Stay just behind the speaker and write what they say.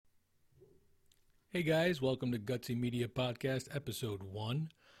Hey guys, welcome to Gutsy Media Podcast, Episode 1.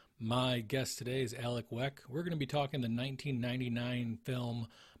 My guest today is Alec Weck. We're going to be talking the 1999 film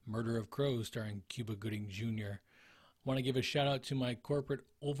Murder of Crows starring Cuba Gooding Jr. Want to give a shout out to my corporate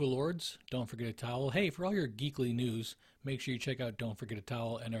overlords, Don't Forget a Towel. Hey, for all your geekly news, make sure you check out Don't Forget a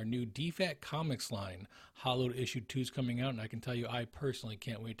Towel and our new DFAT Comics line. Hollowed Issue 2 is coming out, and I can tell you I personally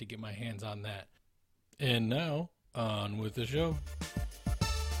can't wait to get my hands on that. And now, on with the show.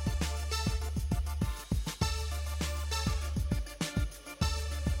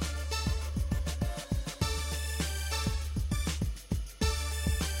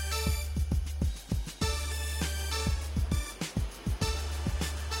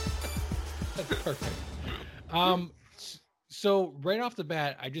 Perfect. So right off the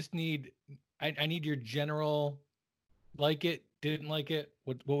bat, I just need I need your general like it, didn't like it.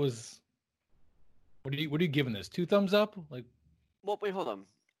 What are you giving this? 2 thumbs up? Like, well, wait, hold on.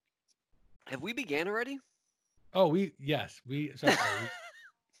 Have we began already? Oh, sorry.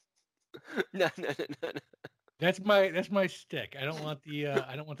 No. That's my stick. I don't want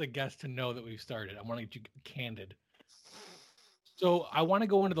the guest to know that we've started. I want to get you candid. So I want to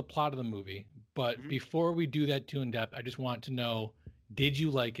go into the plot of the movie, but before we do that too in depth, I just want to know, did you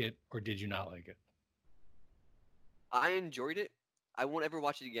like it or did you not like it? I enjoyed it. I won't ever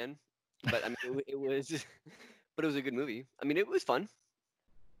watch it again, but I mean, it was, but it was a good movie. I mean, it was fun.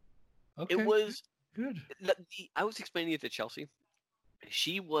 Okay. It was good. I was explaining it to Chelsea.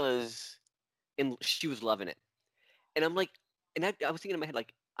 She was loving it, and I'm like, and I was thinking in my head,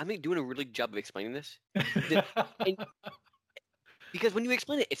 like, I'm doing a really good job of explaining this. Because when you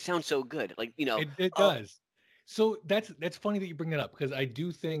explain it, it sounds so good. Like, you know. It does. So that's funny that you bring that up, because I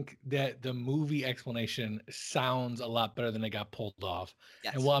do think that the movie explanation sounds a lot better than it got pulled off.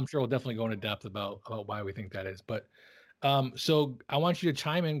 Yes. And I'm sure we'll definitely go into depth about why we think that is. But so I want you to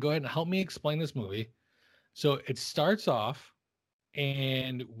chime in. Go ahead and help me explain this movie. So it starts off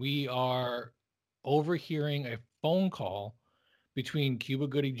and we are overhearing a phone call between Cuba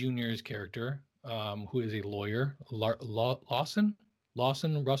Gooding Jr.'s character, who is a lawyer, Lawson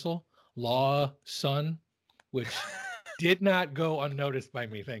Russell, which did not go unnoticed by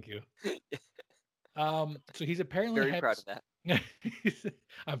me. Thank you. So he's apparently very proud of that.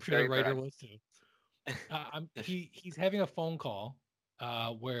 I'm sure the writer was too. He's having a phone call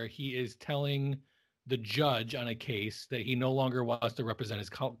where he is telling the judge on a case that he no longer wants to represent his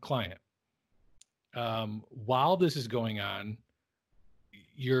client. While this is going on,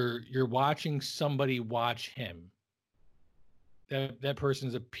 you're watching somebody watch him. That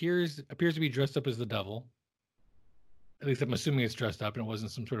person appears to be dressed up as the devil. At least I'm assuming it's dressed up and it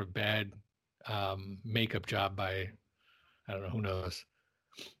wasn't some sort of bad makeup job by, I don't know, who knows.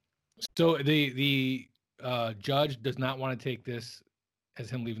 So the judge does not want to take this as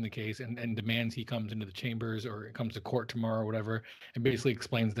him leaving the case and demands he comes into the chambers or comes to court tomorrow or whatever, and basically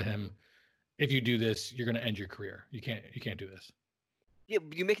explains to him, if you do this, you're going to end your career. You can't do this. Yeah,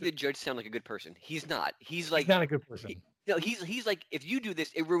 you make the judge sound like a good person. He's not. He's not a good person. He's like, if you do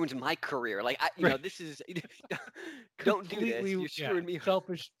this, it ruins my career. Like, this is don't do this. You're screwing me.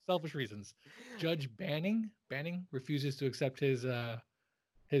 Selfish reasons. Judge Banning refuses to accept his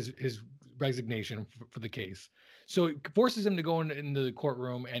resignation for the case, so it forces him to go into the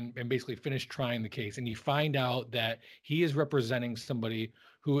courtroom and basically finish trying the case. And you find out that he is representing somebody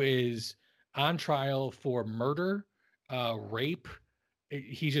who is on trial for murder, rape.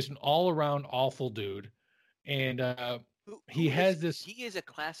 He's just an all-around awful dude, and he is a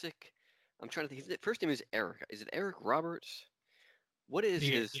classic. I'm trying to think. His first name is Eric. Is it Eric Roberts? What is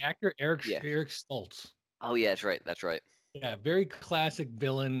the actor? Eric Stoltz. Oh yeah, that's right. Yeah, very classic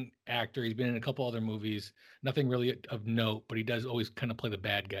villain actor. He's been in a couple other movies. Nothing really of note, but he does always kind of play the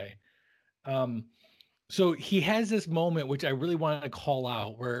bad guy. So he has this moment, which I really want to call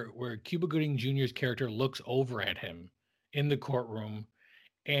out, where Cuba Gooding Jr.'s character looks over at him in the courtroom,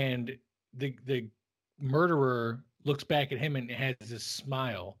 and the murderer looks back at him and has this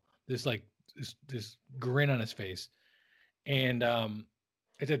smile, this grin on his face. And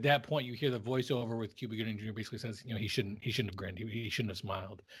it's at that point you hear the voiceover with Cuba Gooding Jr. basically says, he shouldn't have grinned, he shouldn't have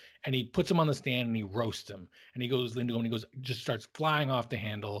smiled, and he puts him on the stand and he roasts him, and he goes into him and he just starts flying off the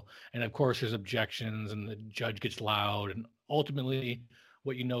handle. And of course there's objections, and the judge gets loud, and ultimately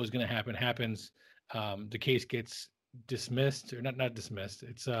what is going to happens. The case gets dismissed, or not dismissed.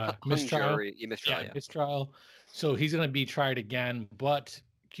 It's mistrial. Mistrial. So he's going to be tried again, but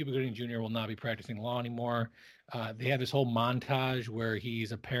Cuba Gooding Jr. will not be practicing law anymore. They have this whole montage where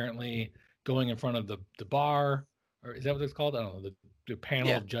he's apparently going in front of the bar, or is that what it's called? I don't know, the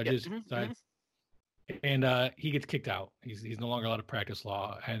panel of judges. and he gets kicked out. He's no longer allowed to practice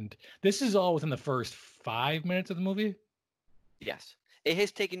law, and this is all within the first 5 minutes of the movie. Yes. It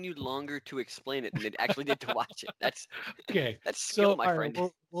has taken you longer to explain it than it actually did to watch it. That's okay. That's skill, So, my all friend.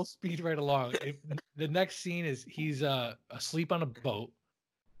 right, we'll speed right along. The next scene is he's asleep on a boat,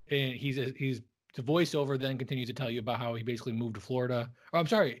 and he's the voiceover then continues to tell you about how he basically moved to Florida. Oh, I'm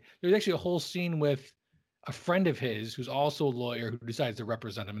sorry. There's actually a whole scene with a friend of his who's also a lawyer who decides to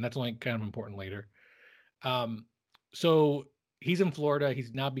represent him, and that's only kind of important later. So he's in Florida.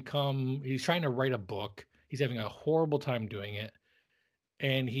 He's trying to write a book. He's having a horrible time doing it,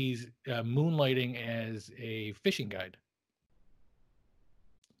 and he's moonlighting as a fishing guide.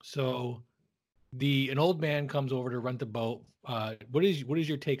 So an old man comes over to rent the boat. What is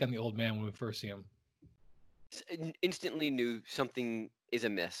your take on the old man when we first see him? Instantly knew something is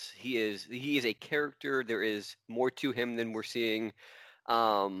amiss. He is a character. There is more to him than we're seeing.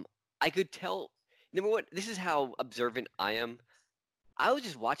 I could tell. Number one, this is how observant I am. I was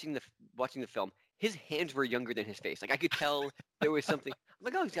just watching the film. His hands were younger than his face. Like I could tell there was something. I'm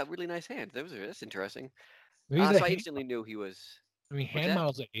like, oh, he's got really nice hands. That's interesting. So I instantly knew he was. I mean, hand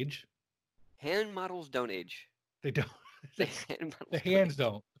models age. Hand models don't age. They don't. The hands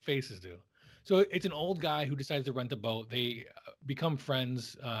don't. The faces do. So it's an old guy who decides to rent a boat. They become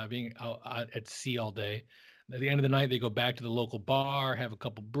friends, being out at sea all day. At the end of the night, they go back to the local bar, have a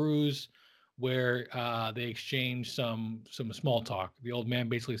couple brews, where they exchange some small talk. The old man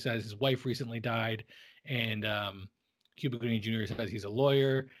basically says his wife recently died, and Cuba Gooding Jr. says he's a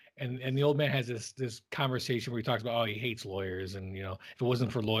lawyer, and the old man has this conversation where he talks about, oh, he hates lawyers, and if it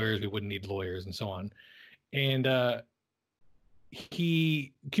wasn't for lawyers, we wouldn't need lawyers, and so on. And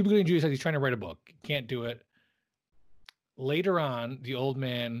Cuba Gooding Jr. says he's trying to write a book, can't do it. Later on, the old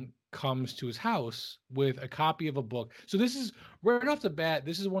man comes to his house with a copy of a book. So this is right off the bat.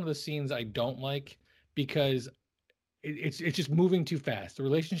 This is one of the scenes I don't like because it's just moving too fast. The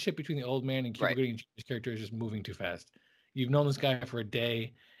relationship between the old man and Cuba Gooding Jr.'s character is just moving too fast. You've known this guy for a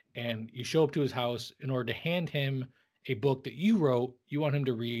day, and you show up to his house in order to hand him a book that you wrote. You want him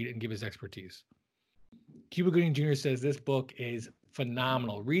to read and give his expertise. Cuba Gooding Jr. says this book is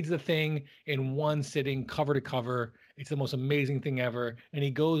phenomenal. Reads the thing in one sitting, cover to cover. It's the most amazing thing ever. And he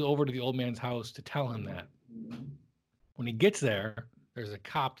goes over to the old man's house to tell him that. When he gets there, there's a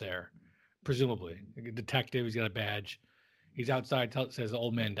cop there, presumably a detective. He's got a badge. He's outside. Says the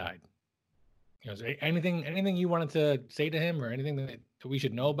old man died. Is there anything you wanted to say to him, or anything that we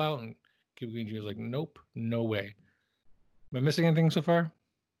should know about? And Cuba Gooding Jr. was like, nope, no way. Am I missing anything so far?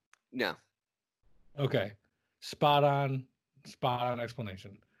 No. Okay. Spot on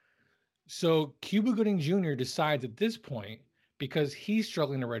explanation. So Cuba Gooding Jr. decides at this point, because he's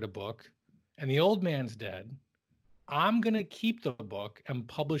struggling to write a book and the old man's dead, I'm going to keep the book and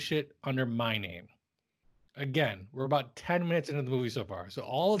publish it under my name. Again, we're about 10 minutes into the movie so far. So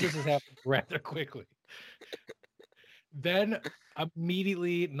all of this has happened rather quickly. Then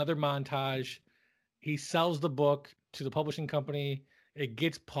immediately another montage. He sells the book to the publishing company. It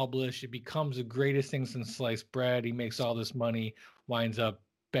gets published. It becomes the greatest thing since sliced bread. He makes all this money, winds up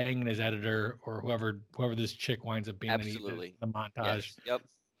banging his editor or whoever this chick winds up being. Absolutely. In the montage. Yes. Yep.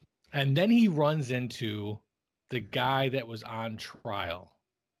 And then he runs into the guy that was on trial.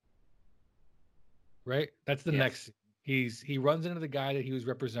 Right? That's the next. He runs into the guy that he was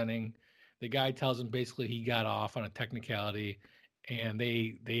representing. The guy tells him basically he got off on a technicality, and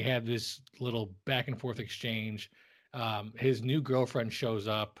they have this little back and forth exchange. His new girlfriend shows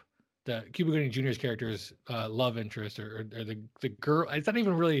up. The Cuba Gooding Jr.'s character's love interest, or the girl. It's not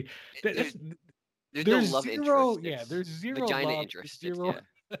even really. There's no love zero, interest. Yeah, there's zero vagina love, interest.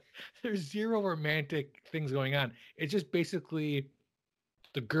 There's zero romantic things going on. It's just basically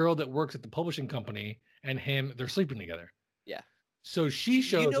the girl that works at the publishing company and him. They're sleeping together. Yeah. So she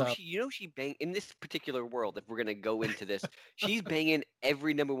shows up. She bang in this particular world. If we're gonna go into this, she's banging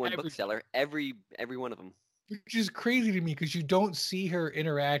every number one bookseller, every one of them. Which is crazy to me because you don't see her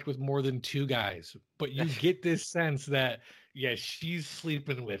interact with more than two guys, but you get this sense that she's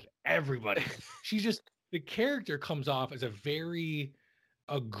sleeping with everybody. She's just, the character comes off as a very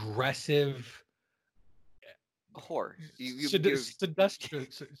aggressive whore. Seductress.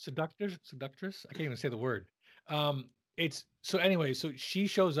 I can't even say the word. So she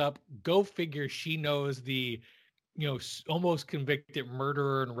shows up. Go figure. She knows the, almost convicted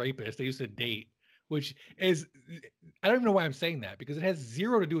murderer and rapist. They used to date. Which is, I don't even know why I'm saying that, because it has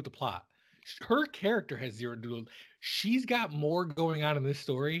zero to do with the plot. Her character has zero to do with it. She's got more going on in this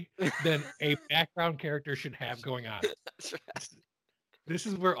story than a background character should have going on. That's right. This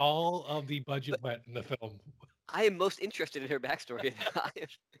is where all of the budget went in the film. I am most interested in her backstory.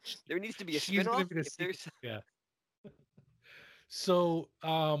 There needs to be a She's gonna spinoff. be the If there's yeah. So,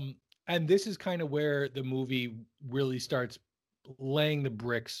 and this is kind of where the movie really starts laying the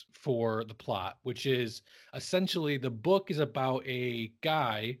bricks for the plot, which is essentially the book is about a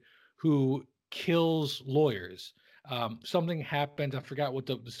guy who kills lawyers. Something happens. I forgot what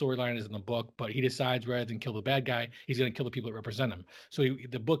the storyline is in the book, but he decides rather than kill the bad guy, he's going to kill the people that represent him. So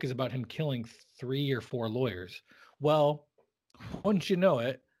the book is about him killing 3 or 4 lawyers. Well, once you know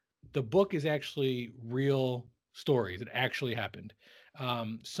it, the book is actually real stories. It actually happened.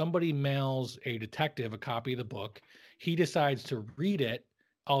 Somebody mails a detective a copy of the book. He decides to read it,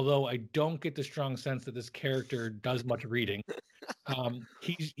 although I don't get the strong sense that this character does much reading.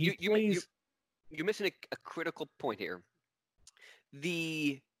 He plays. You're missing a critical point here.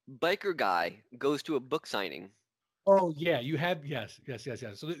 The biker guy goes to a book signing. Oh yeah, you have yes.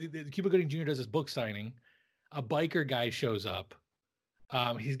 So the Cuba Gooding Jr. does this book signing. A biker guy shows up.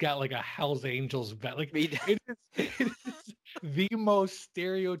 He's got like a Hell's Angels vet. Like it is the most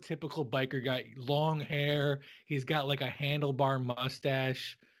stereotypical biker guy. Long hair. He's got like a handlebar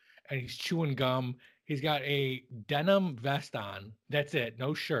mustache, and he's chewing gum. He's got a denim vest on. That's it.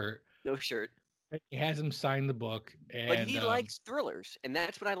 No shirt. No shirt. He has him sign the book, But he likes thrillers, and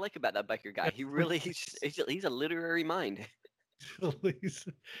that's what I like about that biker guy. He really he's a literary mind.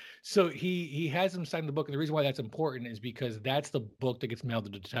 So he has him sign the book, and the reason why that's important is because that's the book that gets mailed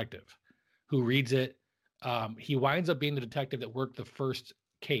to the detective, who reads it. He winds up being the detective that worked the first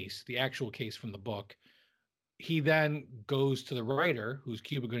case, the actual case from the book. He then goes to the writer, who's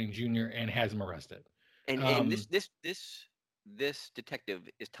Cuba Gooding Jr., and has him arrested. And this detective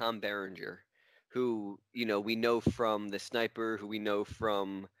is Tom Berenger, who we know from The Sniper, who we know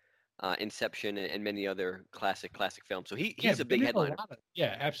from Inception and many other classic films. So he's a big headliner.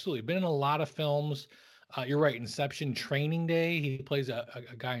 Yeah, absolutely. Been in a lot of films. You're right. Inception, Training Day. He plays a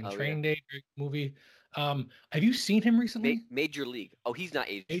guy in Training Day movie. Have you seen him recently? Major League. Oh, he's not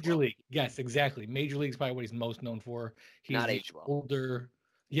aged Major League. Yes, exactly. Major League is probably what he's most known for. He's not aged well. Older.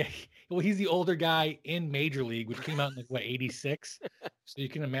 Yeah. Well, he's the older guy in Major League, which came out in 86. So you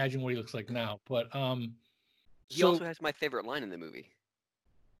can imagine what he looks like now. But he also has my favorite line in the movie.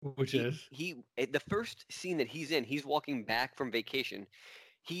 Which is the first scene that he's in, he's walking back from vacation.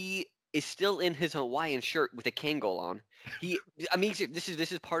 He is still in his Hawaiian shirt with a Kangol on.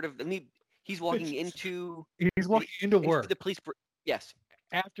 This is part of. He's walking into work. The police. Yes.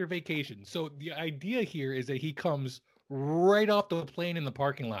 After vacation. So the idea here is that he comes right off the plane in the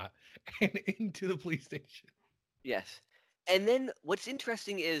parking lot and into the police station. Yes. And then what's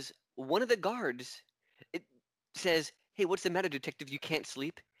interesting is one of the guards says, "Hey, what's the matter, detective? You can't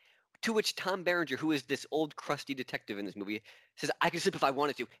sleep?" To which Tom Berenger, who is this old crusty detective in this movie, says, "I can sleep if I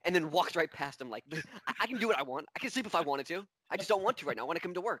wanted to," and then walks right past him like, I can do what I want. I can sleep if I wanted to. I just don't want to right now. I want to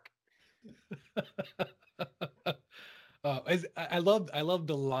come to work. I love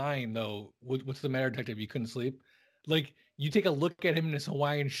the line though. What's the matter, detective? You couldn't sleep? Like you take a look at him in his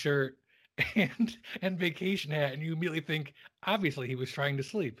Hawaiian shirt and vacation hat, and you immediately think, obviously he was trying to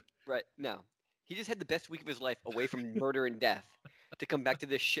sleep. Right. No. He just had the best week of his life away from murder and death to come back to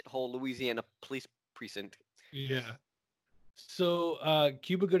this shithole Louisiana police precinct. Yeah. So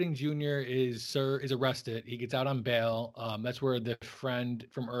Cuba Gooding Jr. is arrested. He gets out on bail. That's where the friend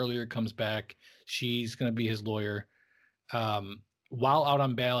from earlier comes back. She's going to be his lawyer. While out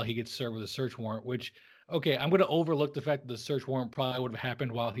on bail, he gets served with a search warrant, which, okay, I'm going to overlook the fact that the search warrant probably would have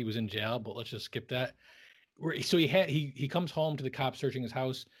happened while he was in jail, but let's just skip that. So he comes home to the cops searching his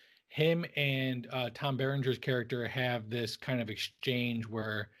house. Him and Tom Berenger's character have this kind of exchange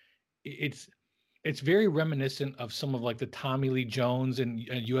where it's very reminiscent of some of like the Tommy Lee Jones and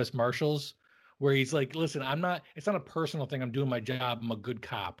U.S. Marshals, where he's like, listen, it's not a personal thing. I'm doing my job. I'm a good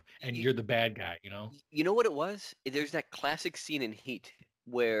cop and you're the bad guy, you know? You know what it was? There's that classic scene in Heat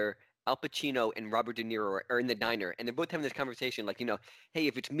where Al Pacino and Robert De Niro are in the diner and they're both having this conversation like, hey,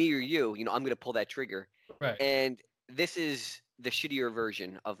 if it's me or you, I'm going to pull that trigger. Right. And this is the shittier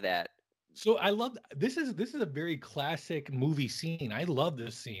version of that. So I love this is a very classic movie scene. I love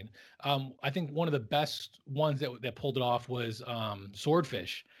this scene. I think one of the best ones that pulled it off was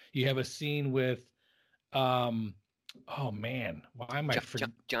Swordfish. You have a scene with oh man, why am I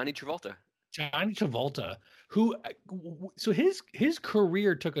forgetting? Johnny Travolta. Johnny Travolta, who so his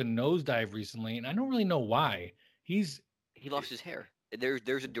career took a nosedive recently, and I don't really know why. He lost his hair.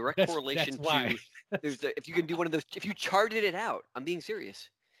 There's a direct correlation to if you can do one of those, if you charted it out. I'm being serious.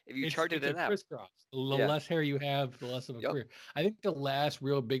 If you charted it out, crisscross. The less hair you have, the less of a career. I think the last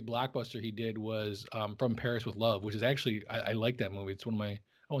real big blockbuster he did was From Paris with Love, which is actually I like that movie. It's one of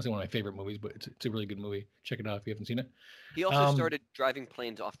won't say one of my favorite movies, but it's a really good movie. Check it out if you haven't seen it. He also started driving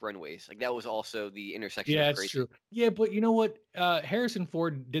planes off runways. Like that was also the intersection Yeah, of that's crazy. true. Yeah, but you know what? Harrison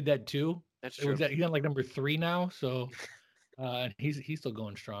Ford did that too. That's It was true. that he's on like number 3 now, so he's still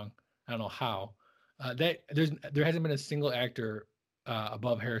going strong. I don't know how. There hasn't been a single actor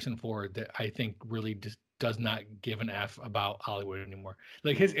above Harrison Ford that I think really just does not give an F about Hollywood anymore.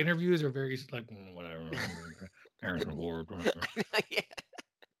 Like his interviews are very like whatever. Harrison Ford. Yeah.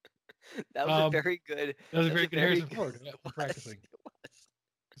 That was a very good. That was a very good Harrison Ford. I'm practicing.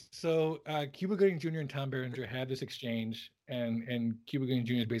 So Cuba Gooding Jr. and Tom Berenger had this exchange, and Cuba Gooding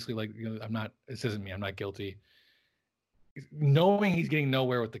Jr. is basically like, I'm not. This isn't me. I'm not guilty. Knowing he's getting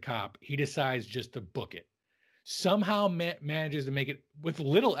nowhere with the cop, he decides just to book it. Somehow manages to make it with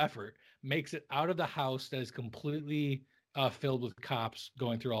little effort, makes it out of the house that is completely filled with cops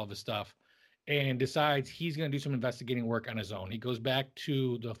going through all of his stuff, and decides he's going to do some investigating work on his own. He goes back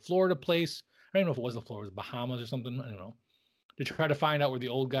to the Florida place. I don't know if it was the Florida, it was Bahamas or something. I don't know. To try to find out where the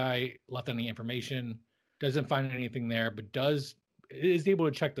old guy left any information. Doesn't find anything there, but is able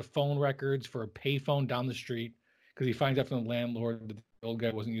to check the phone records for a payphone down the street because he finds out from the landlord that the old guy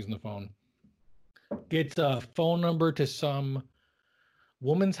wasn't using the phone. Gets a phone number to some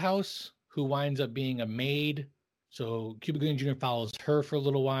woman's house who winds up being a maid. So Cuba Gooding Jr. follows her for a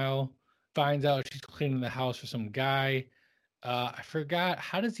little while, finds out she's cleaning the house for some guy. I forgot,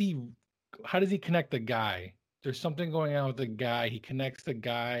 how does he connect the guy? There's something going on with the guy. He connects the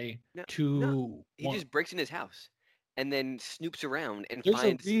guy to. He just breaks in his house and then snoops around and There's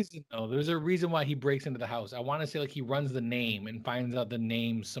finds. a reason, though. There's a reason why he breaks into the house. I want to say like he runs the name and finds out the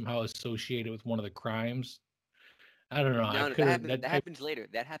name somehow associated with one of the crimes. I don't know. No, that happens later.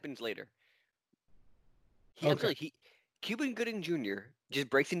 That happens later. Cuba Gooding Jr. just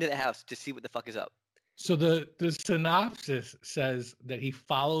breaks into the house to see what the fuck is up. So the synopsis says that he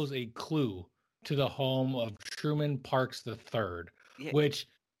follows a clue to the home of Truman Parks III, which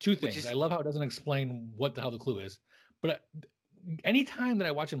two things. I love how it doesn't explain what the hell the clue is, but anytime that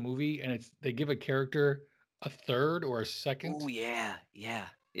I watch a movie and they give a character a third or a second. Oh yeah.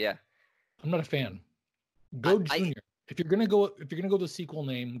 I'm not a fan. Go Junior. If you're gonna go the sequel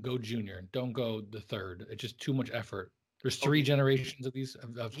name, go Junior. Don't go the third. It's just too much effort. There's 3 generations of these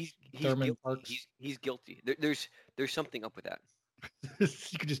of Thurman Parks. He's guilty. There's something up with that.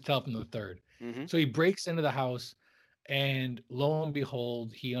 You could just tell from the third. Mm-hmm. So he breaks into the house, and lo and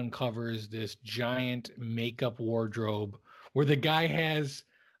behold, he uncovers this giant makeup wardrobe where the guy has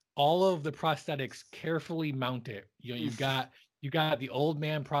all of the prosthetics carefully mounted. You got the old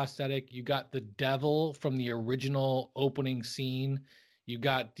man prosthetic, you got the devil from the original opening scene, you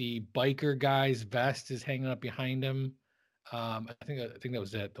got the biker guy's vest is hanging up behind him. I think that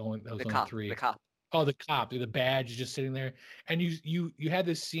was it. That was only 3. The cop. Oh, the cop. The badge is just sitting there, and you had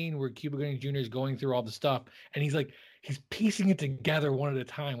this scene where Cuba Gooding Jr. is going through all the stuff, and he's piecing it together one at a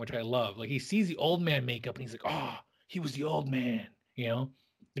time, which I love. Like he sees the old man makeup, and he's like, "Oh, he was the old man," Then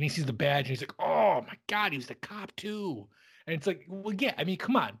he sees the badge, and he's like, "Oh my God, he was the cop too." And it's like, well, yeah. I mean,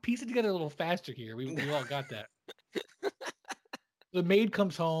 come on, piece it together a little faster here. We all got that. The maid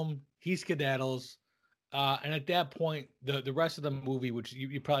comes home. He skedaddles. And at that point, the rest of the movie, which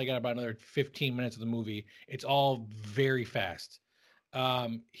you probably got about another 15 minutes of the movie, it's all very fast.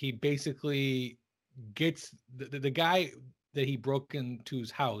 He basically gets the guy that he broke into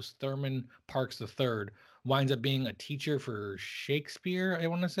his house, Thurman Parks III, winds up being a teacher for Shakespeare, I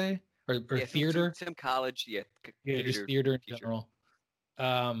want to say, or theater. Some college, just theater in general.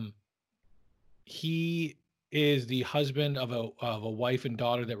 He is the husband of a wife and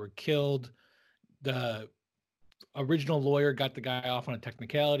daughter that were killed. The original lawyer got the guy off on a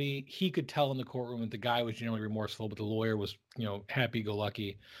technicality. He could tell in the courtroom that the guy was generally remorseful, but the lawyer was,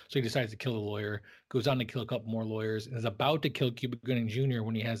 happy-go-lucky. So he decides to kill the lawyer, goes on to kill a couple more lawyers, and is about to kill Cuba Gooding Jr.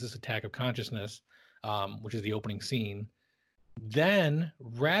 when he has this attack of consciousness, which is the opening scene. Then,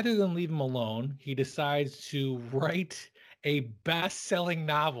 rather than leave him alone, he decides to write a best-selling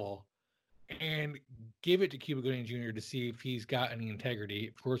novel and give it to Cuba Gooding Jr. to see if he's got any integrity.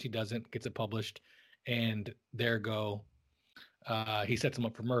 Of course he doesn't, gets it published, and there go. He sets him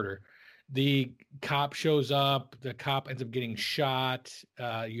up for murder. The cop shows up. The cop ends up getting shot.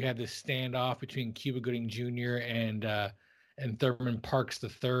 You have this standoff between Cuba Gooding Jr. and Thurman Parks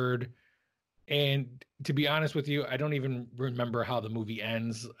III. And to be honest with you, I don't even remember how the movie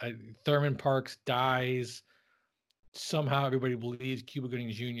ends. Thurman Parks dies. Somehow everybody believes Cuba Gooding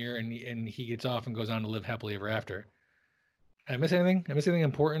Jr. and he gets off and goes on to live happily ever after. Did I miss anything? I miss anything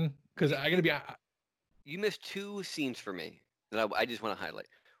important? Because I gotta be. You missed 2 scenes for me that I just want to highlight.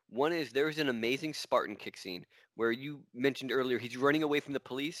 One is there's an amazing Spartan kick scene where you mentioned earlier he's running away from the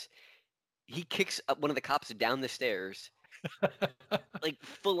police. He kicks up one of the cops down the stairs, like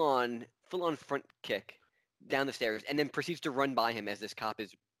full on front kick down the stairs, and then proceeds to run by him as this cop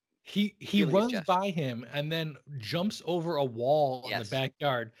is He feeling his runs chest. by him and then jumps over a wall in the Yes.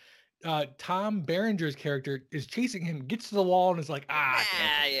 backyard. Tom Berenger's character is chasing him, gets to the wall, and is like,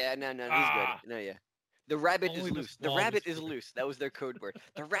 Yeah, no, he's good. No, yeah. The rabbit is Only the loose. The smallest rabbit is finger. loose. That was their code word.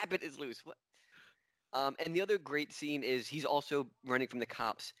 The rabbit is loose. What? And the other great scene is he's also running from the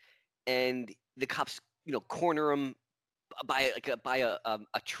cops, and the cops, corner him by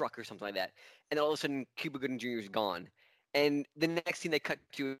a truck or something like that, and then all of a sudden Cuba Gooding Jr. is gone, and the next scene they cut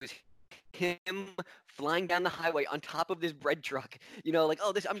to is him flying down the highway on top of this bread truck. Like,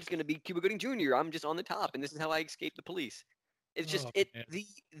 oh, I'm just gonna be Cuba Gooding Jr. I'm just on the top, and this is how I escape the police. It's just Man.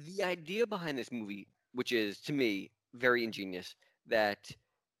 the idea behind this movie, which is to me very ingenious, that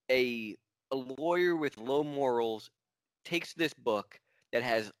a lawyer with low morals takes this book that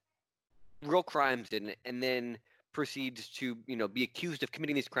has real crimes in it and then proceeds to be accused of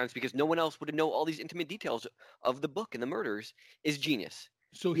committing these crimes because no one else would know all these intimate details of the book and the murders is genius.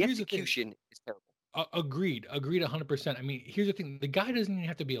 So The here's execution is terrible. Agreed 100%. I mean, here's the thing: the guy doesn't even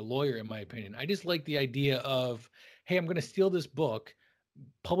have to be a lawyer, in my opinion. I just like the idea of, hey, I'm going to steal this book,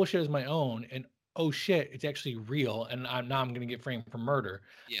 publish it as my own, and oh shit, it's actually real, and I'm going to get framed for murder.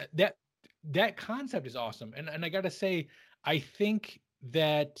 Yeah. That concept is awesome, and I got to say, I think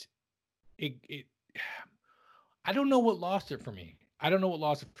that it I don't know what lost it for me.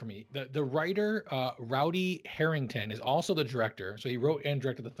 The writer, Rowdy Harrington, is also the director. So he wrote and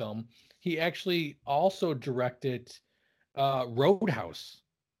directed the film. He actually also directed Roadhouse.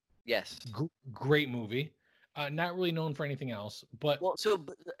 Yes. Great movie. Not really known for anything else, but this is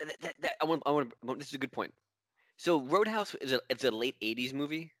a good point. So Roadhouse it's a late 80s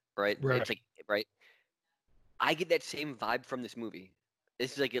movie, right? Right. It's like, right? I get that same vibe from this movie.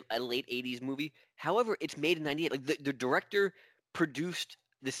 This is like a late 80s movie. However, it's made in 98. Like the director produced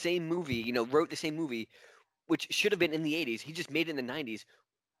the same movie, wrote the same movie, which should have been in the 80s. He just made it in the 90s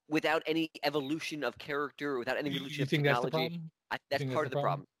without any evolution of character, without any evolution of technology. That's part of the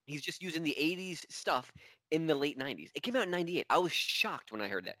problem. He's just using the 80s stuff in the late 90s. It came out in 98. I was shocked when I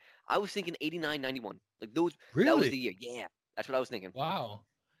heard that. I was thinking 89, 91. Like those, really? That was the year. Yeah, that's what I was thinking. Wow.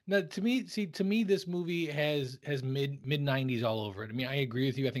 Now, to me, this movie has mid 90s all over it. I mean, I agree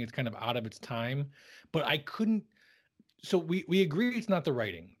with you. I think it's kind of out of its time, but I couldn't. So we agree it's not the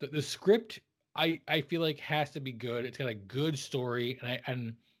writing. The script, I feel like has to be good. It's got a good story,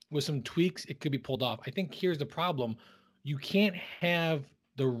 and with some tweaks, it could be pulled off. I think here's the problem: you can't have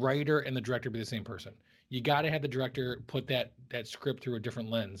the writer and the director be the same person. You got to have the director put that script through a different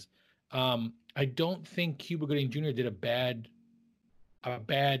lens. I don't think Cuba Gooding Jr. did a bad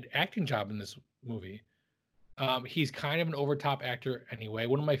acting job in this movie. He's kind of an overtop actor anyway.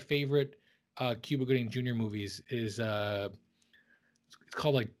 One of my favorite Cuba Gooding Jr. movies is it's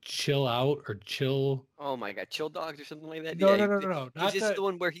called like Chill Out or Chill. Oh my God, Chill Dogs or something like that. No. Is this the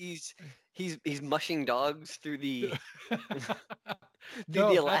one where he's mushing dogs through the the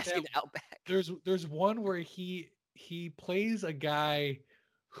Alaskan outback? There's one where he plays a guy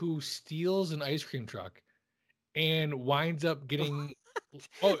who steals an ice cream truck and winds up getting.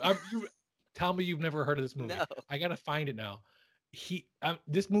 Tell me you've never heard of this movie. No. I gotta find it now.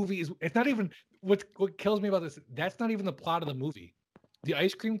 This movie it's not even what kills me about this. That's not even the plot of the movie. The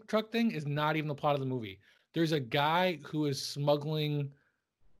ice cream truck thing is not even the plot of the movie. There's a guy who is smuggling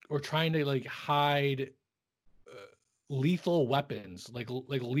or trying to like hide lethal weapons, like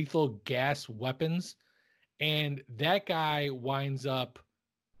lethal gas weapons, and that guy winds up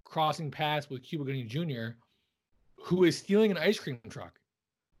crossing paths with Cuba Gooding Jr., who is stealing an ice cream truck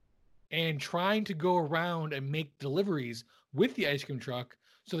and trying to go around and make deliveries with the ice cream truck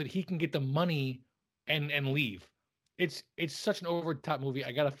so that he can get the money and leave. It's such an over the top movie.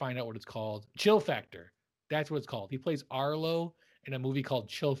 I gotta find out what it's called. Chill Factor. That's what it's called. He plays Arlo in a movie called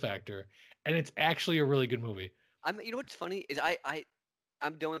Chill Factor, and it's actually a really good movie. You know what's funny is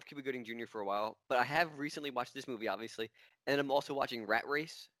I'm done with Cuba Gooding Jr. for a while, but I have recently watched this movie, obviously, and I'm also watching Rat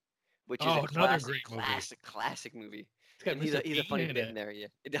Race, which is a classic movie. It's got he's a funny bit in there. Yeah,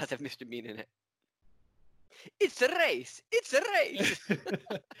 it does have Mr. Bean in it. It's a race. It's a race.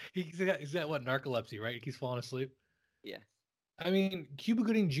 He's got what, narcolepsy, right? He's falling asleep. Yeah. I mean, Cuba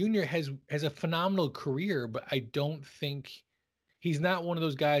Gooding Jr. has a phenomenal career, but I don't think he's not one of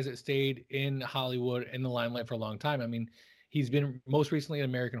those guys that stayed in Hollywood in the limelight for a long time. I mean, he's been most recently in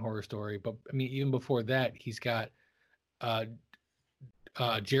American Horror Story, but I mean, even before that, he's got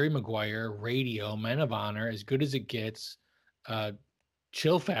Jerry Maguire, Radio, Men of Honor, As Good as It Gets,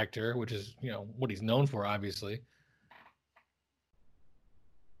 chill factor, which is, what he's known for, obviously.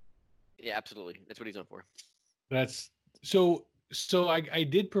 Yeah, absolutely. That's what he's known for. That's so I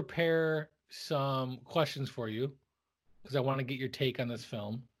did prepare some questions for you because I want to get your take on this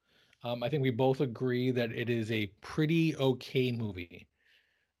film. I think we both agree that it is a pretty okay movie.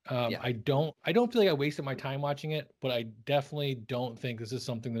 Yeah. I don't feel like I wasted my time watching it, but I definitely don't think this is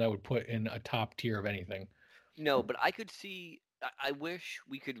something that I would put in a top tier of anything. No, but I could see. I wish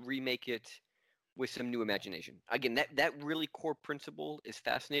we could remake it with some new imagination. Again, that really core principle is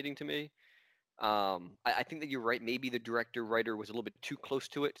fascinating to me. I think that you're right. Maybe the director writer was a little bit too close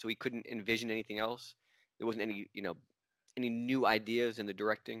to it, so he couldn't envision anything else. There wasn't any new ideas in the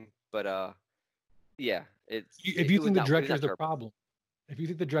directing. But yeah, If you think the director is the terrible. problem, if you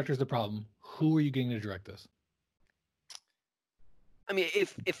think the director is the problem, who are you getting to direct this? I mean,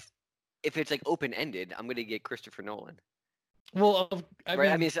 if it's like open ended, I'm gonna get Christopher Nolan. Well,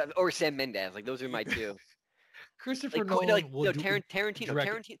 I mean, or Sam Mendes. Like those are my two. Christopher Nolan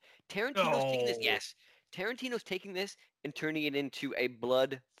Tarantino's taking this. Yes, Tarantino's taking this and turning it into a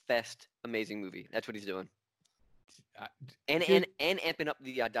blood fest, amazing movie. That's what he's doing. And amping up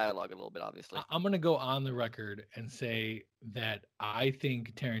the dialogue a little bit, obviously. I'm gonna go on the record and say that I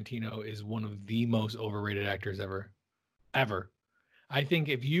think Tarantino is one of the most overrated actors ever. I think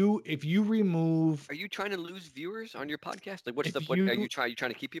if you remove, are you trying to lose viewers on your podcast? Like, what's the point? Are you trying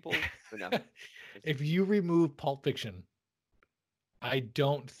to keep people? Or no? If you remove Pulp Fiction, I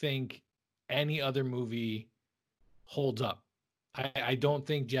don't think any other movie holds up. I don't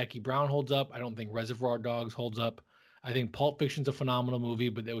think Jackie Brown holds up. I don't think Reservoir Dogs holds up. I think Pulp Fiction's a phenomenal movie,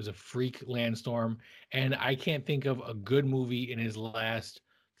 but it was a freak landstorm. And I can't think of a good movie in his last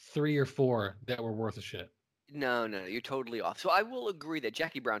 3 or 4 that were worth a shit. No, you're totally off. So I will agree that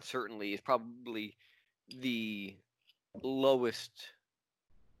Jackie Brown certainly is probably the lowest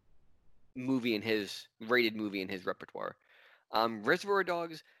rated movie in his repertoire. Reservoir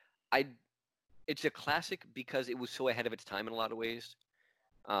Dogs, it's a classic because it was so ahead of its time in a lot of ways.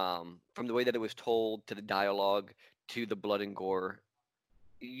 From the way that it was told, to the dialogue, to the blood and gore,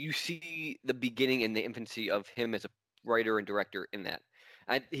 you see the beginning and the infancy of him as a writer and director in that.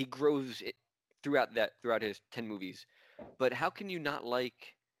 And he grows it throughout his 10 movies. But how can you not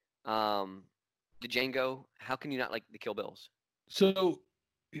like the Django? How can you not like the Kill Bills? So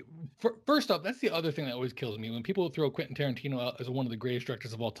first off, that's the other thing that always kills me. When people throw Quentin Tarantino out as one of the greatest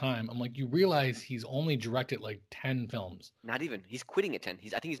directors of all time, I'm like, you realize he's only directed like 10 films. Not even. He's quitting at 10. I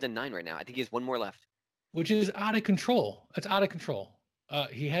think he's done 9 right now. I think he has 1 more left. Which is out of control. That's out of control.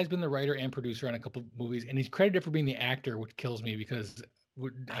 He has been the writer and producer on a couple of movies, and he's credited for being the actor, which kills me because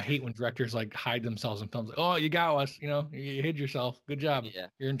I hate when directors like hide themselves in films. Like, oh, you got us, you hid yourself. Good job. Yeah.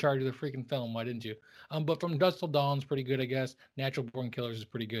 You're in charge of the freaking film. Why didn't you? But From Dusk Till Dawn's pretty good, I guess. Natural Born Killers is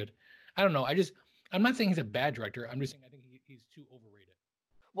pretty good. I don't know. I'm not saying he's a bad director. I'm just saying I think he's too overrated.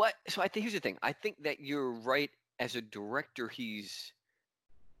 What? So I think here's the thing. I think that you're right. As a director, he's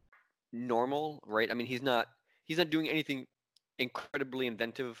normal, right? I mean, he's not doing anything incredibly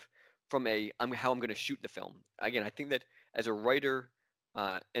inventive from how I'm going to shoot the film. Again, I think that as a writer,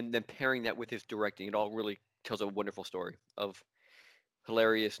 and then pairing that with his directing, it all really tells a wonderful story of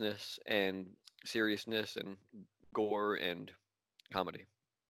hilariousness and seriousness and gore and comedy.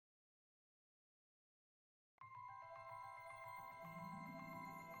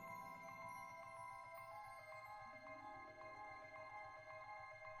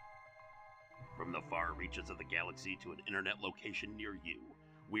 From the far reaches of the galaxy to an internet location near you,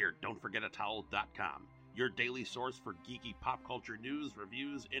 we're Don'tForgetATowel.com, your daily source for geeky pop culture news,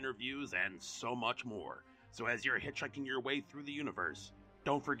 reviews, interviews, and so much more. So as you're hitchhiking your way through the universe,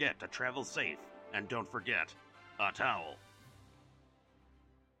 don't forget to travel safe, and don't forget a towel.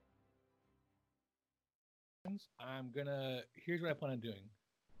 Here's what I plan on doing.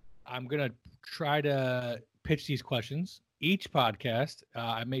 I'm going to try to pitch these questions. Each podcast,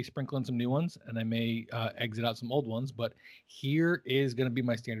 I may sprinkle in some new ones, and I may exit out some old ones, but here is going to be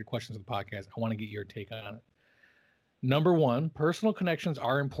my standard questions of the podcast. I want to get your take on it. Number 1, personal connections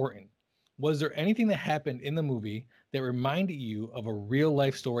are important. Was there anything that happened in the movie that reminded you of a real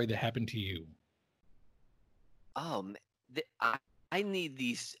life story that happened to you? I need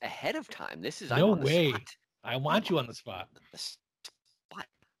these ahead of time. This is no way. I want you on the spot.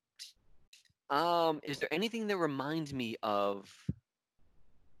 Is there anything that reminds me of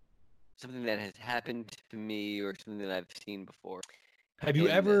something that has happened to me or something that I've seen before? Have you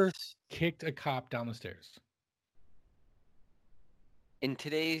ever kicked a cop down the stairs? In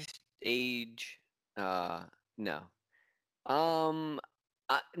today's age, no. No,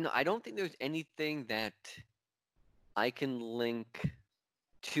 I don't think there's anything that I can link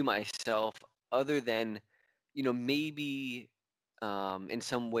to myself, other than, maybe in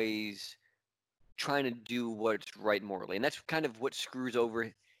some ways trying to do what's right morally, and that's kind of what screws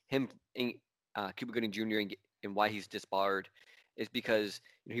over him, Cuba Gooding Jr. and why he's disbarred, is because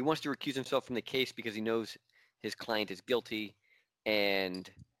he wants to recuse himself from the case because he knows his client is guilty, and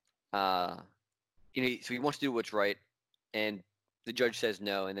so he wants to do what's right, and the judge says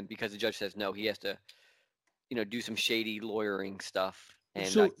no, and then because the judge says no, he has to do some shady lawyering stuff. And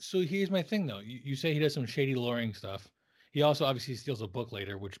so here's my thing though. You say he does some shady lawyering stuff. He also obviously steals a book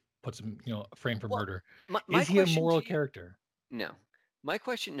later, which puts him, framed for murder. My is he a question moral to you- character? No. My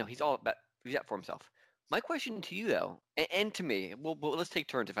question, no, he's out for himself. My question to you, though, and to me, well, let's take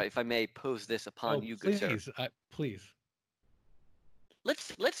turns, if I may pose this upon you, good sir. Please, please.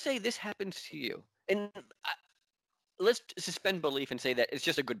 Let's say this happens to you, and let's suspend belief and say that it's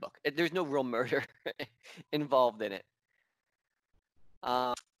just a good book. There's no real murder involved in it.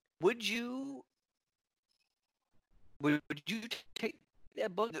 Would you take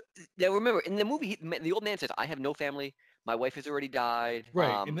that book? Now remember, in the movie, the old man says, "I have no family. My wife has already died."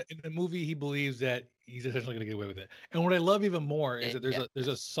 Right. In the movie, he believes that he's essentially going to get away with it. And what I love even more is that there's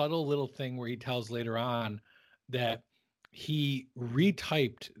a subtle little thing where he tells later on that he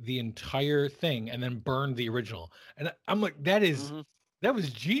retyped the entire thing and then burned the original. And I'm like, that was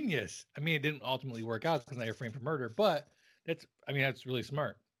genius. I mean, it didn't ultimately work out because now you're framed for murder, but that's really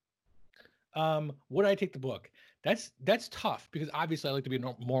smart. Would I take the book? That's tough because obviously I like to be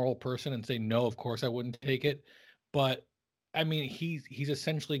a moral person and say no, of course I wouldn't take it. But I mean, he's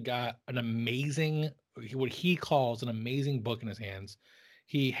essentially got an amazing, what he calls an amazing book in his hands.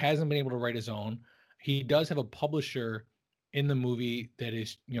 He hasn't been able to write his own. He does have a publisher in the movie that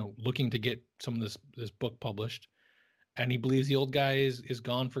is, looking to get some of this book published. And he believes the old guy is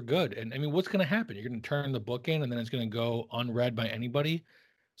gone for good. And I mean, what's going to happen? You're going to turn the book in and then it's going to go unread by anybody.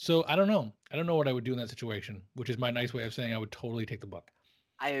 So I don't know. I don't know what I would do in that situation, which is my nice way of saying I would totally take the book.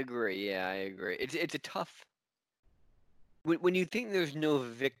 I agree. Yeah, I agree. It's a tough. When you think there's no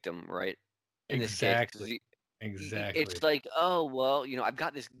victim, right? Exactly. Exactly. It's like, oh well, I've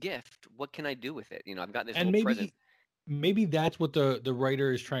got this gift. What can I do with it? I've got this little present. Maybe that's what the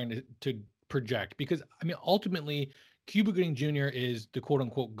writer is trying to project, because I mean, ultimately, Cuba Gooding Jr. is the quote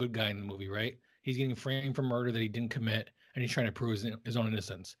unquote good guy in the movie, right? He's getting framed for murder that he didn't commit, and he's trying to prove his own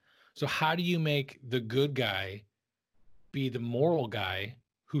innocence. So how do you make the good guy be the moral guy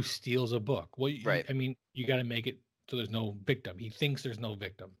who steals a book? Well, right. I mean, you got to make it so there's no victim. He thinks there's no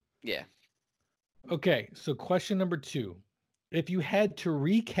victim. Yeah. Okay, so question number 2. If you had to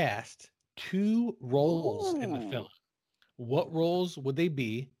recast 2 roles in the film, what roles would they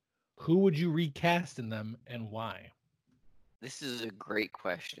be? Who would you recast in them and why? This is a great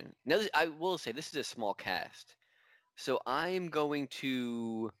question. Now, I will say this is a small cast. So I'm going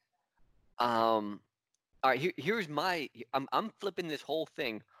to all right, here's I'm flipping this whole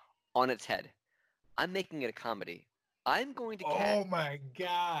thing on its head. I'm making it a comedy. I'm going to cast. Oh my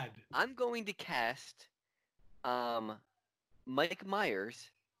God. I'm going to cast Mike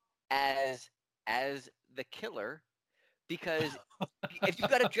Myers as the killer, because if you've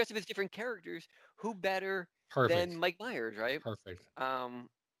got to dress up as different characters, who better than Mike Myers, right? Perfect.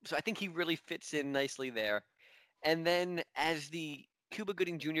 So I think he really fits in nicely there. And then as the Cuba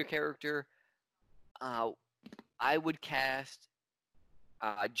Gooding Jr. character, I would cast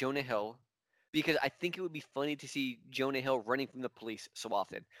Jonah Hill, because I think it would be funny to see Jonah Hill running from the police so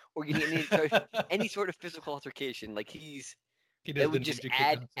often, or getting any sort of physical altercation. Like that would just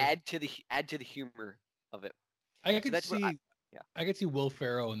add to the humor of it. I could see Will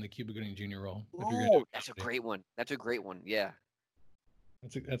Ferrell in the Cuba Gooding Jr. role. Oh, that's a great one. That's a great one. Yeah.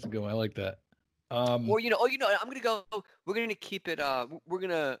 That's a good one. I like that. Or I'm gonna go. We're gonna keep it. We're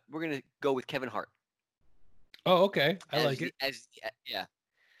gonna go with Kevin Hart. Oh, okay. I like it.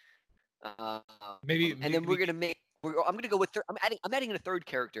 Maybe, and then we're gonna make. I'm gonna go with. I'm adding in a third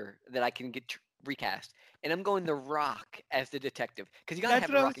character that I can get recast, and I'm going The Rock as the detective, because you gotta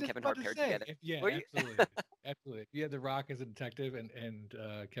have The Rock and Kevin Hart paired together. Absolutely, absolutely. If you had The Rock as a detective and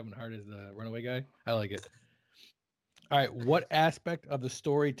Kevin Hart as the runaway guy, I like it. All right, what aspect of the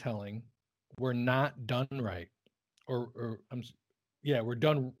storytelling were not done right, we're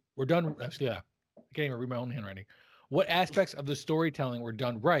done. Actually, yeah, I can't even read my own handwriting. What aspects of the storytelling were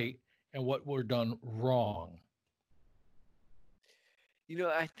done right, and what were done wrong?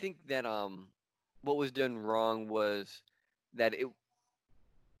 I think that what was done wrong was that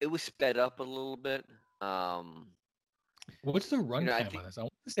it was sped up a little bit. What's the runtime on this? I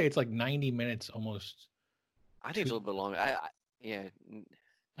want to say it's like 90 minutes almost. I think it's a little bit longer. Yeah.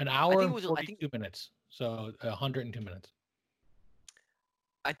 An hour and 42 minutes. So 102 minutes.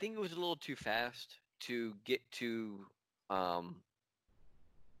 I think it was a little too fast to get to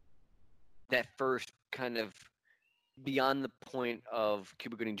that first kind of beyond the point of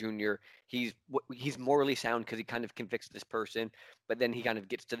Cuba Gooding Jr. He's morally sound because he kind of convicts this person, but then he kind of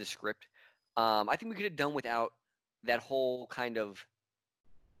gets to the script. I think we could have done without that whole kind of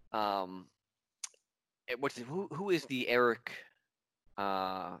who is the Eric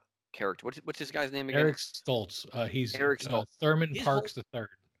character? What's this guy's name again? Eric Stoltz. He's Eric Stoltz. Thurman Parks the third.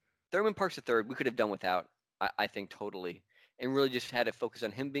 Thurman Parks III, we could have done without, I think, totally. And really just had to focus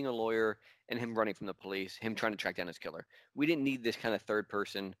on him being a lawyer and him running from the police, him trying to track down his killer. We didn't need this kind of third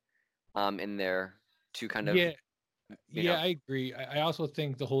person in there to kind of... Yeah, I agree. I also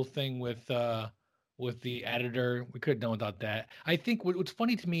think the whole thing with the editor, we could have done without that. I think what's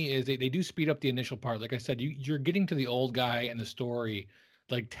funny to me is they do speed up the initial part. Like I said, you're getting to the old guy and the story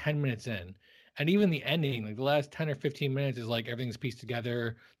like 10 minutes in. And even the ending, like the last 10 or 15 minutes is like everything's pieced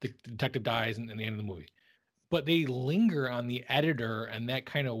together. The detective dies and the end of the movie. But they linger on the editor and that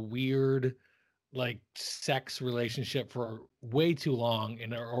kind of weird, like sex relationship for way too long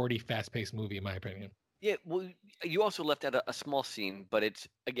in an already fast-paced movie, in my opinion. Yeah, well, you also left out a small scene, but it's,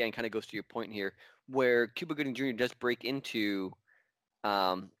 again, kind of goes to your point here, where Cuba Gooding Jr. does break into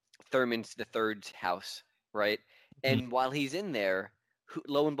Thurman's the Third's house, right? And while he's in there,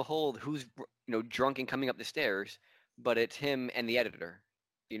 lo and behold, who's drunk and coming up the stairs? But it's him and the editor,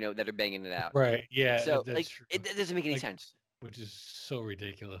 that are banging it out. Right. Yeah. So it doesn't make any sense. Which is so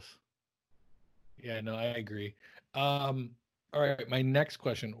ridiculous. Yeah. No, I agree. All right. My next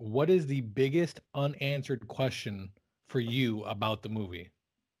question: what is the biggest unanswered question for you about the movie?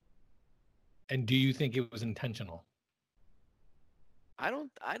 And do you think it was intentional? I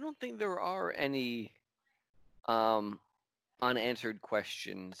don't think there are any unanswered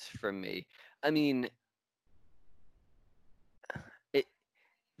questions from me. I mean,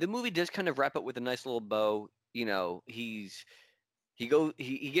 the movie does kind of wrap up with a nice little bow. He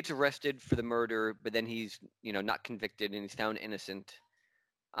gets arrested for the murder, but then he's not convicted and he's found innocent.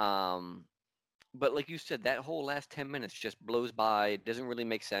 But like you said, that whole last 10 minutes just blows by. It doesn't really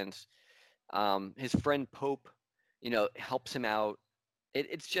make sense. His friend Pope, helps him out.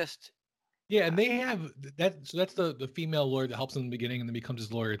 It's just... Yeah, and they have that. So that's the female lawyer that helps him in the beginning and then becomes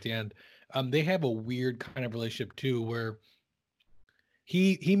his lawyer at the end. They have a weird kind of relationship too, where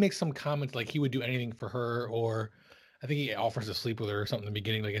he makes some comments like he would do anything for her, or I think he offers to sleep with her or something in the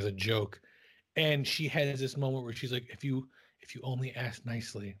beginning, like as a joke. And she has this moment where she's like, if you only ask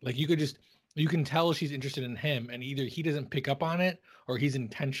nicely, like you can tell she's interested in him, and either he doesn't pick up on it or he's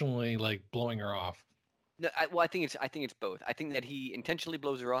intentionally like blowing her off. No, I think it's both. I think that he intentionally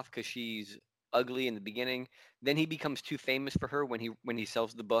blows her off because she's ugly in the beginning. Then he becomes too famous for her when he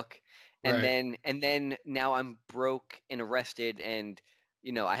sells the book, and then now I'm broke and arrested, and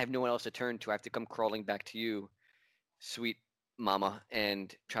I have no one else to turn to. I have to come crawling back to you, sweet mama,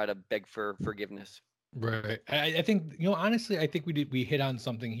 and try to beg for forgiveness. Right. I think honestly, I think we hit on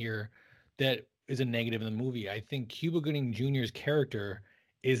something here that is a negative in the movie. I think Cuba Gooding Jr.'s character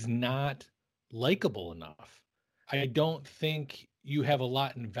is not likable enough. I don't think you have a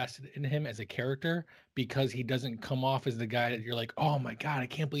lot invested in him as a character because he doesn't come off as the guy that you're like, oh my God, I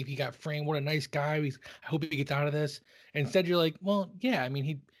can't believe he got framed. What a nice guy. I hope he gets out of this. Instead, you're like, well, yeah, I mean,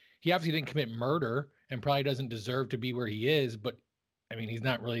 he obviously didn't commit murder and probably doesn't deserve to be where he is, but I mean, he's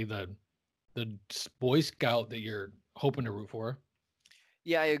not really the Boy Scout that you're hoping to root for.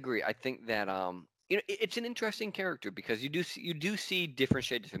 Yeah, I agree. I think that it's an interesting character because you do see different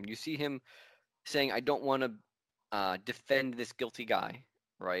shades of him. You see him saying, I don't want to defend this guilty guy,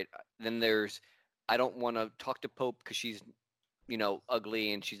 right? Then there's, I don't want to talk to Pope because she's,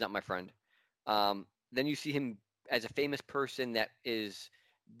 ugly and she's not my friend. Then you see him as a famous person that is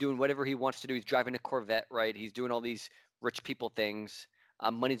doing whatever he wants to do. He's driving a Corvette, right? He's doing all these rich people things.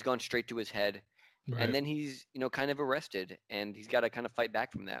 Money's gone straight to his head. Right. And then he's, kind of arrested and he's got to kind of fight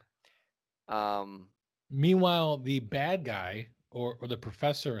back from that. Meanwhile, the bad guy or the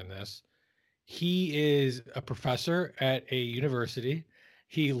professor in this, he is a professor at a university.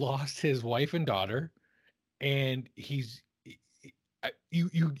 He lost his wife and daughter, and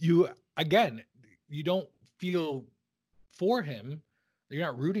you again, you don't feel for him. You're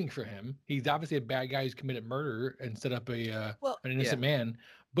not rooting for him. He's obviously a bad guy who's committed murder and set up an innocent man.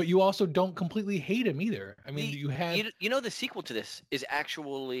 But you also don't completely hate him either. I mean, the sequel to this is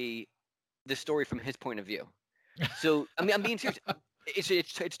actually the story from his point of view. So I mean, I'm being serious.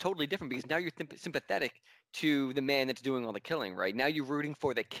 It's totally different because now you're sympathetic to the man that's doing all the killing, right? Now you're rooting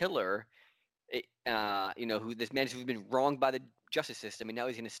for the killer, who this man who's been wronged by the justice system, and now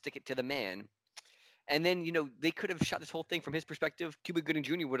he's going to stick it to the man. And then, they could have shot this whole thing from his perspective. Cuba Gooding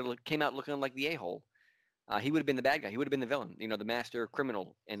Jr. would have came out looking like the a-hole. He would have been the bad guy. He would have been the villain, the master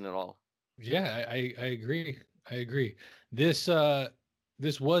criminal in it all. Yeah, I agree. I agree. This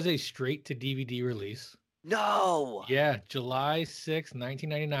was a straight to DVD release. No. Yeah, July 6th,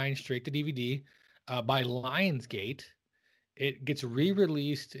 1999, straight to DVD by Lionsgate. It gets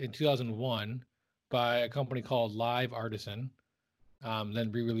re-released in 2001 by a company called Live Artisan.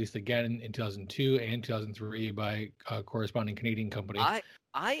 Then re-released again in 2002 and 2003 by a corresponding Canadian company.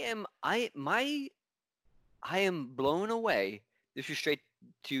 I am blown away. This is straight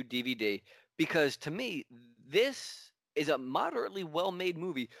to DVD because to me this is a moderately well-made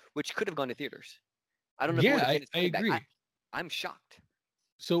movie which could have gone to theaters. I don't know. Yeah, I agree. I'm shocked.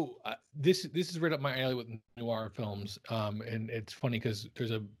 So this is right up my alley with noir films, and it's funny because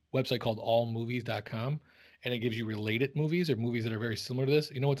there's a website called allmovies.com, and it gives you related movies or movies that are very similar to this.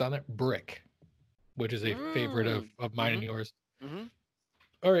 You know what's on there? Brick, which is a favorite of mine and yours. Mm-hmm.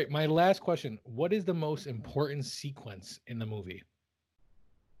 All right, my last question. What is the most important sequence in the movie?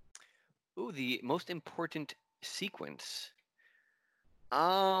 Ooh, the most important sequence.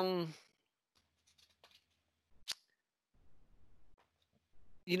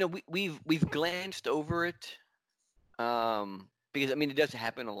 We've glanced over it, because it does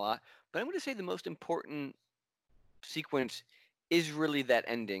happen a lot. But I'm going to say the most important sequence is really that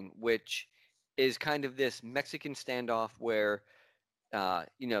ending, which is kind of this Mexican standoff where,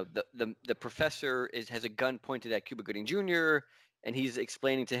 the professor has a gun pointed at Cuba Gooding Jr. and he's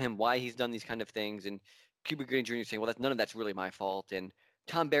explaining to him why he's done these kind of things, and Cuba Gooding Jr. is saying, "Well, none of that's really my fault." And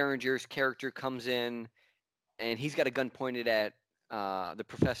Tom Berenger's character comes in, and he's got a gun pointed at the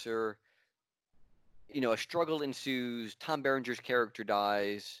professor. A struggle ensues. Tom Berenger's character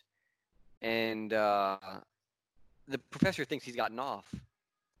dies, and the professor thinks he's gotten off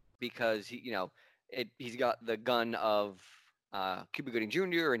because he's got the gun of Cuba Gooding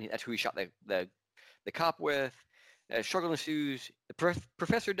Jr. and that's who he shot the cop with. Struggle ensues. The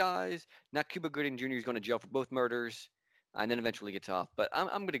professor dies. Now Cuba Gooding Jr. is going to jail for both murders, and then eventually gets off. But I'm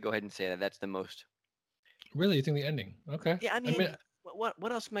going to go ahead and say that that's the most. Really, you think the ending? Okay. Yeah,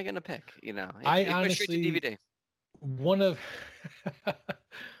 what else am I going to pick? I honestly, straight to DVD.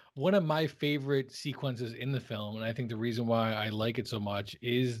 One of my favorite sequences in the film, and I think the reason why I like it so much,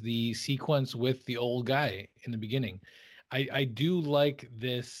 is the sequence with the old guy in the beginning. I do like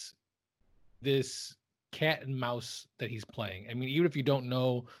this cat and mouse that he's playing. Even if you don't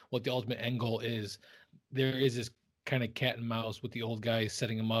know what the ultimate end goal is, there is this kind of cat and mouse with the old guy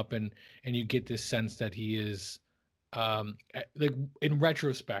setting him up, and you get this sense that he is, like in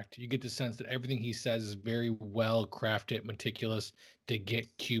retrospect, you get the sense that everything he says is very well crafted, meticulous to get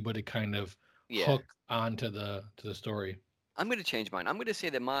Cuba to kind of hook onto the story. I'm going to change mine. I'm going to say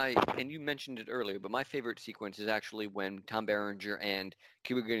that and you mentioned it earlier, but my favorite sequence is actually when Tom Berenger and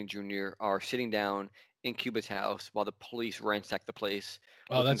Cuba Gooding Jr. are sitting down in Cuba's house while the police ransack the place.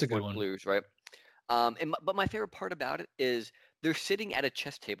 Oh, that's a good one. Clues, right? But my favorite part about it is they're sitting at a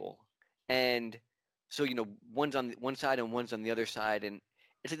chess table, and so one's on one side and one's on the other side, and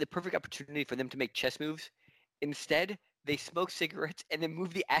it's like the perfect opportunity for them to make chess moves. Instead, they smoke cigarettes and then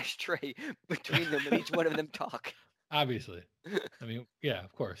move the ashtray between them, and each one of them talk. Obviously. Yeah,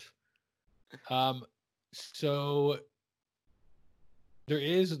 of course. So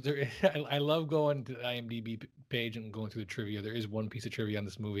I love going to the IMDb page and going through the trivia. There is one piece of trivia on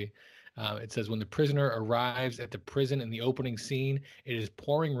this movie. It says, when the prisoner arrives at the prison in the opening scene, it is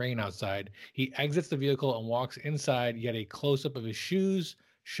pouring rain outside. He exits the vehicle and walks inside, yet a close-up of his shoes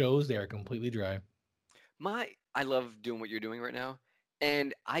shows they are completely dry. I love doing what you're doing right now.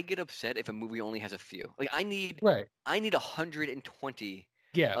 And I get upset if a movie only has a few. Like I need 120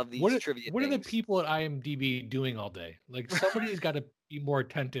 of these trivia. What are the people at IMDb doing all day? Like somebody's got to be more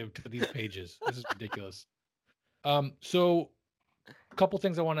attentive to these pages. This is ridiculous. So a couple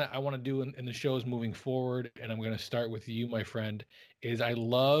things I want to do in the shows moving forward, and I'm going to start with you, my friend, is I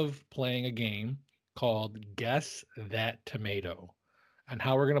love playing a game called Guess That Tomato. And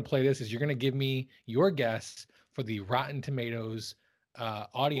how we're going to play this is you're going to give me your guess for the Rotten Tomatoes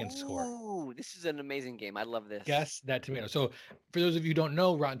audience score. Ooh, this is an amazing game. I love this. Guess That Tomato. So for those of you who don't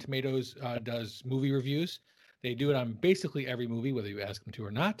know, Rotten Tomatoes does movie reviews. They do it on basically every movie, whether you ask them to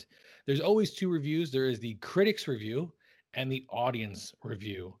or not. There's always two reviews. There is the critics review and the audience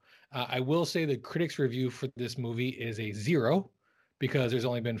review. I will say the critics review for this movie is a 0 because there's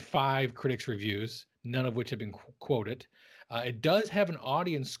only been 5 critics reviews, none of which have been quoted. It does have an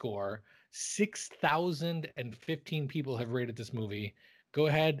audience score. 6,015 people have rated this movie. Go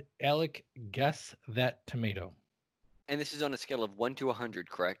ahead, Alec, guess that tomato. And this is on a scale of 1 to 100,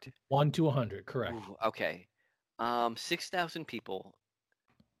 correct? 1 to 100, correct. Ooh, okay. 6,000 people.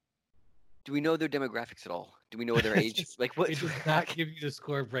 Do we know their demographics at all? Do we know their age? Like what? It does not give you the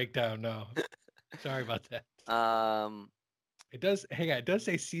score breakdown. No, sorry about that. It does. Hang on, it does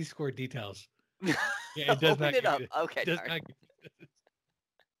say C-score details. Yeah, it does Open not it give up. you- Okay, It does darn. not give you-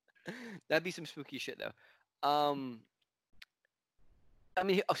 That'd be some spooky shit, though. I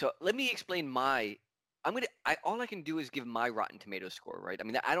mean, so let me explain my. All I can do is give my Rotten Tomatoes score, right? I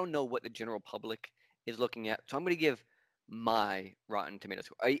mean, I don't know what the general public is looking at, so I'm going to give my Rotten Tomatoes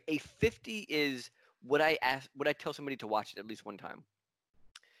score. A 50 is what I tell somebody to watch it at least one time.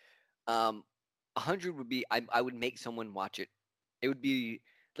 100 would be I would make someone watch it. It would be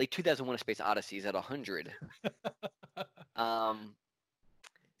like 2001: A Space Odyssey is at 100.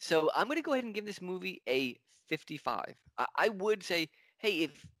 So I'm going to go ahead and give this movie a 55. I would say, hey,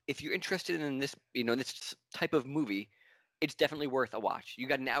 if you're interested in this, this type of movie, it's definitely worth a watch. You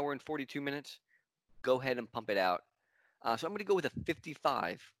got an hour and 42 minutes. Go ahead and pump it out. So I'm going to go with a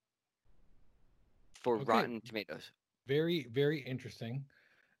 55 for Okay. Rotten Tomatoes. Very, very interesting.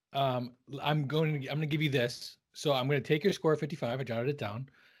 I'm going to give you this. So I'm going to take your score of 55. I jotted it down.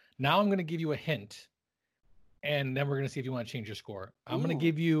 Now I'm going to give you a hint, and then we're going to see if you want to change your score. I'm going Ooh. to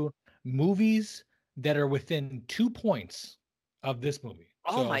give you movies that are within 2 points of this movie.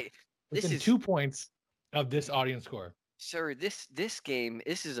 Oh So my! This within is 2 points of this audience score. Sir, this game,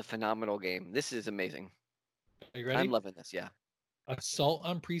 this is a phenomenal game. This is amazing. Are you ready? I'm loving this. Yeah. Assault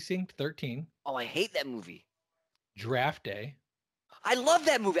on Precinct 13, Oh, I hate that movie. Draft Day, I love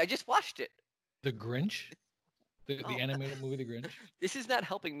that movie. I just watched it. The Grinch, the Oh. animated movie The Grinch, This is not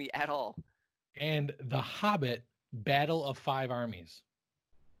helping me at all. and The Hobbit, Battle of Five Armies.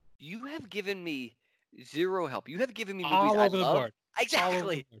 You have given me zero help. You have given me movies All I over the love. board. All over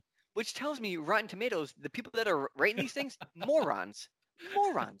Exactly. the board. Which tells me Rotten Tomatoes, the people that are rating these things, morons.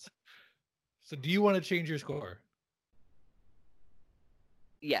 Morons. So do you want to change your score?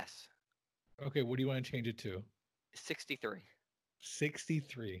 Yes. Okay, what do you want to change it to? 63.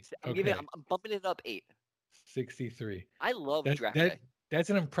 63. I'm Okay, I'm bumping it up 8. 63. I love That- Draft that- Day. That's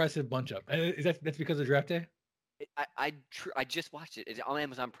an impressive bunch up. Is that's because of Draft Day? I just watched it. It's on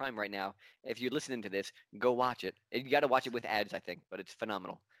Amazon Prime right now. If you're listening to this, go watch it. You got to watch it with ads, I think, but it's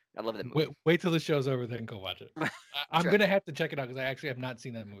phenomenal. I love that movie. Wait till the show's over, then go watch it. I'm Sure. gonna have to check it out because I actually have not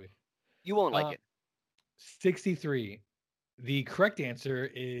seen that movie. You won't like it. 63. The correct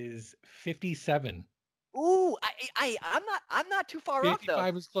answer is 57. Ooh, I'm not too far off though.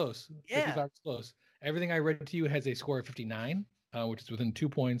 55 is close. Yeah. 55 is close. Everything I read to you has a score of 59, which is within 2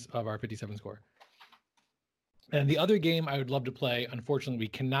 points of our 57 score. And the other game I would love to play, unfortunately, we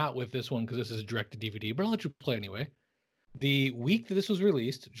cannot with this one because this is direct to DVD, but I'll let you play anyway. The week that this was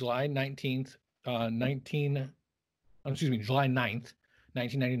released, July 9th,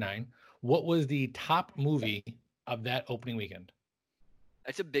 1999, what was the top movie of that opening weekend?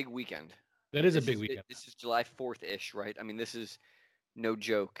 That's a big weekend. That is a big weekend. This is July 4th-ish, right? I mean, this is no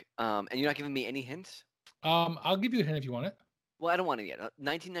joke. And you're not giving me any hints? I'll give you a hint if you want it. Well, I don't want it yet.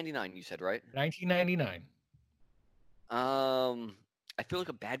 1999, you said, right? 1999. I feel like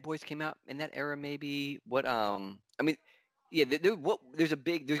a Bad Boys came out in that era, maybe. What? I mean, yeah. There's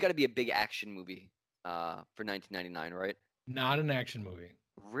got to be a big action movie, for 1999, right? Not an action movie.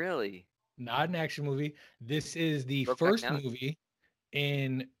 Really? Not an action movie. This is the Brokeback first Mountain? movie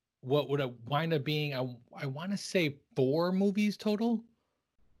in what would wind up being, I want to say 4 movies total.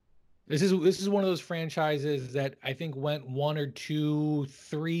 This is one of those franchises that I think went 1 or 2,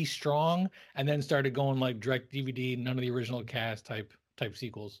 3 strong, and then started going like direct DVD, none of the original cast type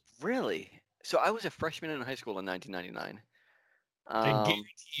sequels. Really? So I was a freshman in high school in 1999. I guarantee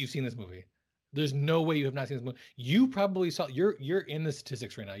you've seen this movie. There's no way you have not seen this movie. You probably saw. You're in the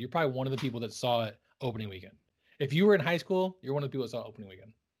statistics right now. You're probably one of the people that saw it opening weekend. If you were in high school, you're one of the people that saw it opening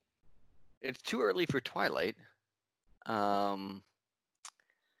weekend. It's too early for Twilight.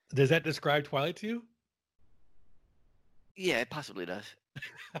 Does that describe Twilight to you? Yeah, it possibly does.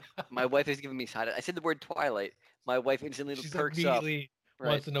 My wife is giving me side. I said the word Twilight. My wife instantly She's perks up. immediately Right.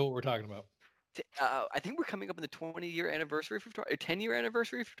 wants to know what we're talking about. I think we're coming up on the 20-year anniversary for Twilight. 10-year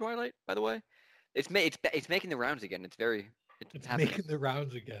anniversary for Twilight, by the way. It's making the rounds again. It's happening. Making the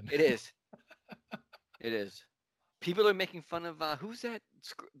rounds again. It is. It is. People are making fun of who's that?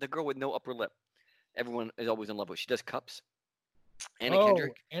 The girl with no upper lip. Everyone is always in love with. She does cups. Anna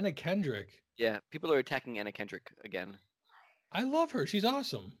Kendrick. Anna Kendrick. Yeah, people are attacking Anna Kendrick again. I love her. She's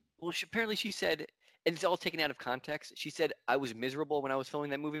awesome. Well, apparently she said, and it's all taken out of context. She said I was miserable when I was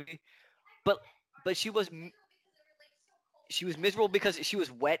filming that movie, but she was She was miserable because she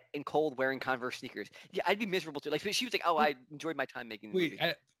was wet and cold wearing Converse sneakers. Yeah, I'd be miserable too. Like she was like, "Oh, I enjoyed my time making the Wait,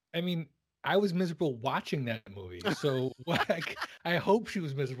 movie." I mean, I was miserable watching that movie. So I hope she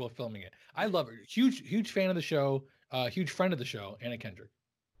was miserable filming it. I love her. Huge fan of the show. Huge friend of the show, Anna Kendrick.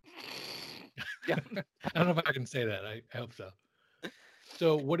 Yeah. I don't know if I can say that. I hope so.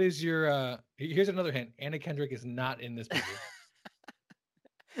 So what is your here's another hint. Anna Kendrick is not in this movie.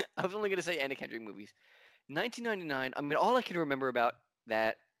 I was only going to say Anna Kendrick movies. 1999. I mean, all I can remember about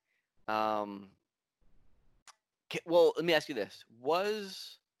that. Well, let me ask you this: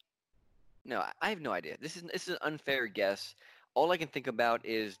 No, I have no idea. This is an unfair guess. All I can think about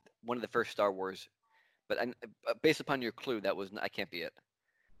is one of the first Star Wars, but based upon your clue, I can't be it.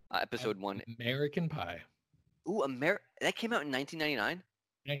 Episode 1. American Pie. Ooh, that came out in 1999.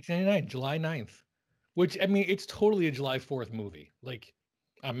 1999, July 9th. Which I mean, it's totally a July 4th movie. Like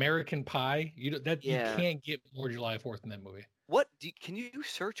American Pie, you can't get more July 4th in that movie. Can you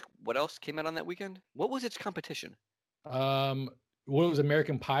search what else came out on that weekend? What was its competition? What was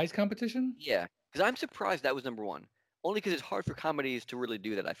American Pie's competition? Yeah, because I'm surprised that was number 1. Only because it's hard for comedies to really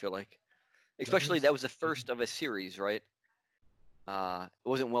do that. I feel like, especially that was the first of a series, right? It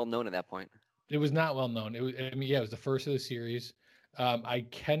wasn't well known at that point. It was not well known. It was. I mean, yeah, it was the first of the series. I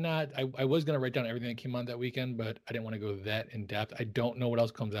was gonna write down everything that came on that weekend, but I didn't want to go that in depth. I don't know what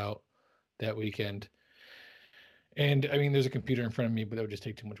else comes out that weekend. And I mean, there's a computer in front of me, but that would just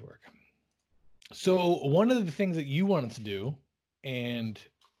take too much work. So one of the things that you wanted to do, and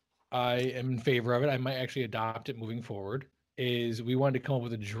I am in favor of it, I might actually adopt it moving forward, is we wanted to come up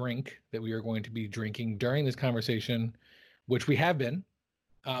with a drink that we are going to be drinking during this conversation, which we have been.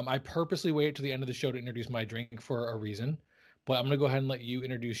 I purposely waited to the end of the show to introduce my drink for a reason, but I'm going to go ahead and let you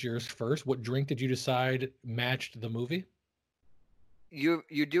introduce yours first. What drink did you decide matched the movie? You're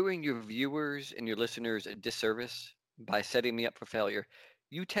doing your viewers and your listeners a disservice by setting me up for failure.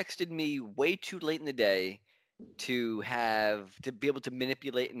 You texted me way too late in the day to be able to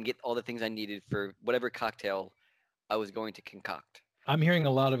manipulate and get all the things I needed for whatever cocktail I was going to concoct. I'm hearing a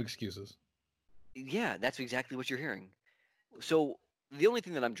lot of excuses. Yeah, that's exactly what you're hearing. So the only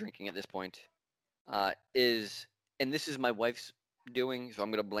thing that I'm drinking at this point is, and this is my wife's doing, so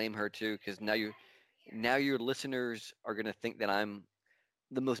I'm going to blame her too, because now your listeners are going to think that I'm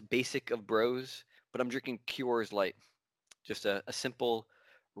the most basic of bros, but I'm drinking Coors Light, just a simple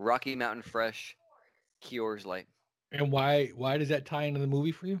Rocky Mountain Fresh Coors Light. And why does that tie into the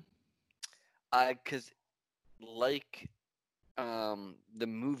movie for you? Because like the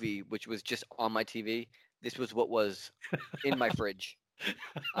movie, which was just on my TV, this was what was in my fridge.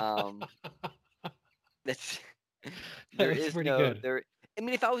 That's pretty good. I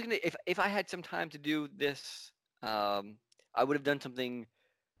mean, if I had some time to do this, I would have done something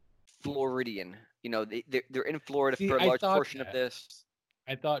Floridian. You know, they're in Florida for a large portion of this.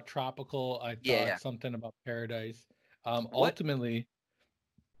 I thought tropical. I thought something about paradise. Ultimately,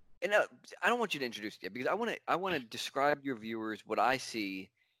 and I don't want you to introduce it yet, because I want to describe your viewers what I see,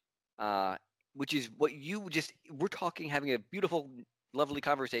 which is what we're talking, having a beautiful, lovely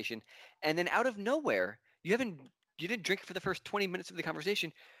conversation, and then out of nowhere, you didn't drink for the first 20 minutes of the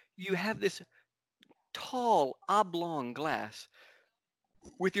conversation. You have this tall oblong glass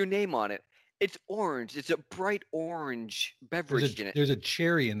with your name on it. It's orange. It's a bright orange beverage in it. There's a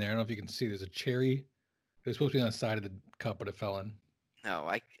cherry in there. I don't know if you can see. There's a cherry. It was supposed to be on the side of the cup, but it fell in. No,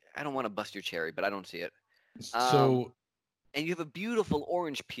 I don't want to bust your cherry, but I don't see it. So, and you have a beautiful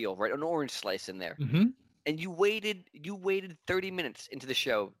orange peel, right? An orange slice in there. Mm-hmm. And you waited 30 minutes into the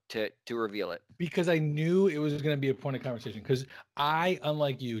show to reveal it. Because I knew it was going to be a point of conversation. Because I,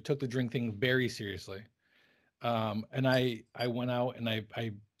 unlike you, took the drink thing very seriously. And I went out and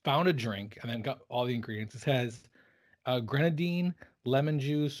I found a drink and then got all the ingredients. It has grenadine, lemon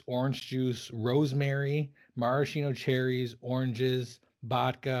juice, orange juice, rosemary, maraschino cherries, oranges,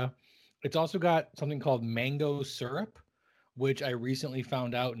 vodka. It's also got something called mango syrup, which I recently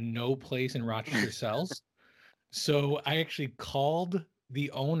found out no place in Rochester sells. So I actually called the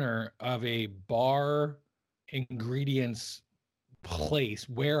owner of a bar ingredients place,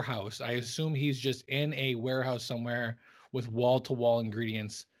 warehouse. I assume he's just in a warehouse somewhere with wall-to-wall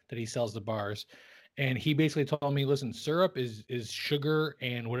ingredients that he sells to bars. And he basically told me, listen, syrup is sugar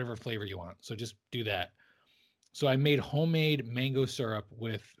and whatever flavor you want. So just do that. So I made homemade mango syrup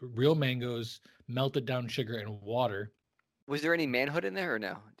with real mangoes, melted down sugar, and water. Was there any manhood in there or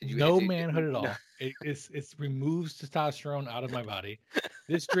no? No manhood at all. No. It removes testosterone out of my body.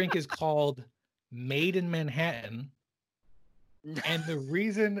 This drink is called Made in Manhattan. And the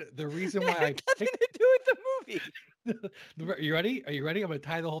reason why I picked nothing to do with the movie. You ready? Are you ready? I'm going to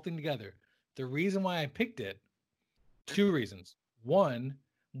tie the whole thing together. The reason why I picked it, 2 reasons. One,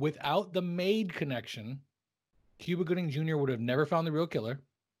 without the maid connection, Cuba Gooding Jr. would have never found the real killer,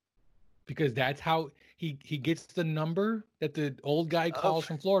 because that's how he gets the number that the old guy calls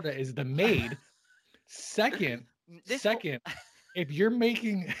from Florida is the maid. Second, if you're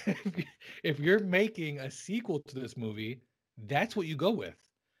making a sequel to this movie, that's what you go with.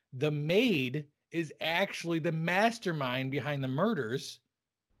 The maid is actually the mastermind behind the murders,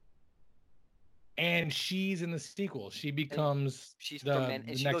 and she's in the sequel. She becomes she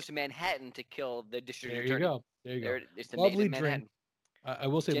goes to Manhattan to kill the district attorney. There you go. It's the lovely maid in drink. I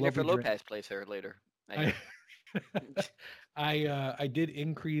will say Jennifer lovely Lopez drink. plays her later. I did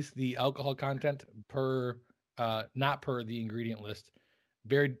increase the alcohol content not per the ingredient list.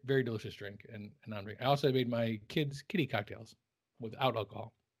 Very, very delicious drink and non-drink. I also made my kids kitty cocktails without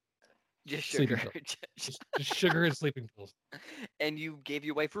alcohol. Just sugar. just sugar and sleeping pills. And you gave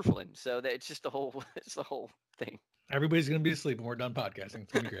your wife Rufalin, so that it's the whole thing. Everybody's gonna be asleep when we're done podcasting.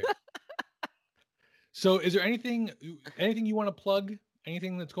 It's gonna be great. So is there anything you want to plug?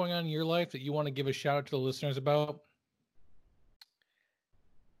 Anything that's going on in your life that you want to give a shout out to the listeners about?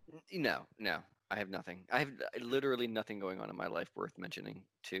 No. I have nothing. I have literally nothing going on in my life worth mentioning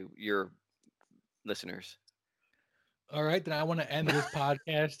to your listeners. All right, then I want to end this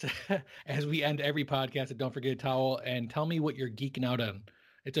podcast as we end every podcast at Don't Forget a Towel, and tell me what you're geeking out on.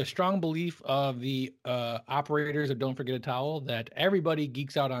 It's a strong belief of the operators of Don't Forget a Towel that everybody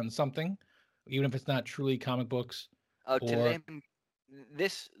geeks out on something, even if it's not truly comic books. Today,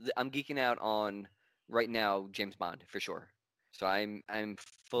 I'm geeking out on right now James Bond for sure. So I'm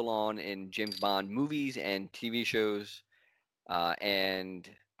full on in James Bond movies and TV shows, and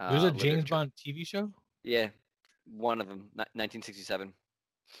there's a James Bond TV show. Yeah, one of them, 1967.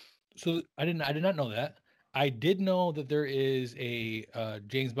 So I did not know that. I did know that there is a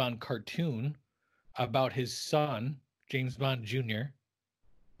James Bond cartoon about his son, James Bond Jr.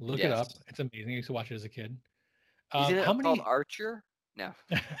 Look it up. It's amazing. I used to watch it as a kid. Isn't it called Archer? No.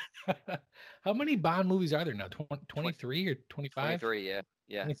 How many Bond movies are there now? 23 or 25? 23,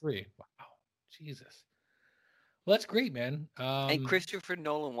 yeah. 23. Wow. Jesus. Well, that's great, man. And Christopher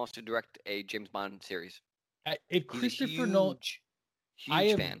Nolan wants to direct a James Bond series. If Christopher Nolan,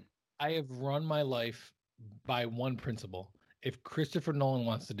 huge fan. I have run my life by one principle. If Christopher Nolan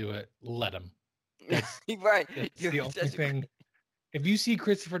wants to do it, let him. Right. That's the only thing. If you see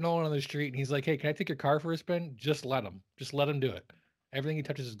Christopher Nolan on the street and he's like, "Hey, can I take your car for a spin?" Just let him. Just let him do it. Everything he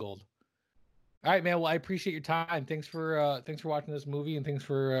touches is gold. All right, man. Well, I appreciate your time. Thanks for watching this movie, and thanks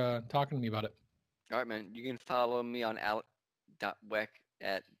for talking to me about it. All right, man. You can follow me on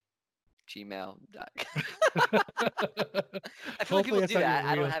alec.weck@gmail.com. I feel like people do that.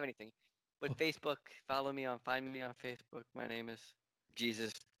 I don't have anything. But Facebook, find me on Facebook. My name is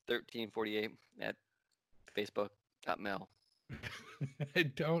Jesus1348 at Facebook.mail. I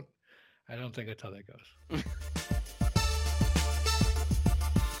don't think that's how that goes.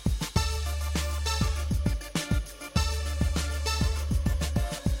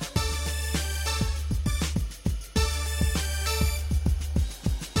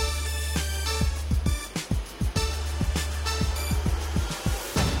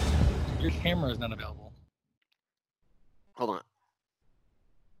 Your camera is not available. Hold on.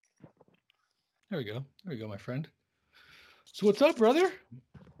 There we go, my friend. So what's up, brother?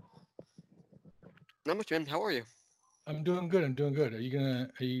 Not much, man. How are you? I'm doing good. Are you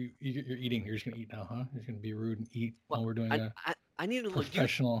you're eating? You're just gonna eat now, huh? You're gonna be rude and eat while we're doing I need to look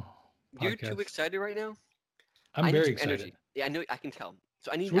professional. You're too excited right now. I'm very excited. Energy. Yeah, I know. I can tell.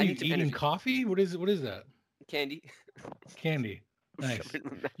 So I need. So what I are need you some eating? energy. Coffee? What is that? Candy. Candy. Nice.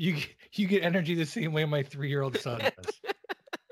 You get energy the same way my 3-year-old son does.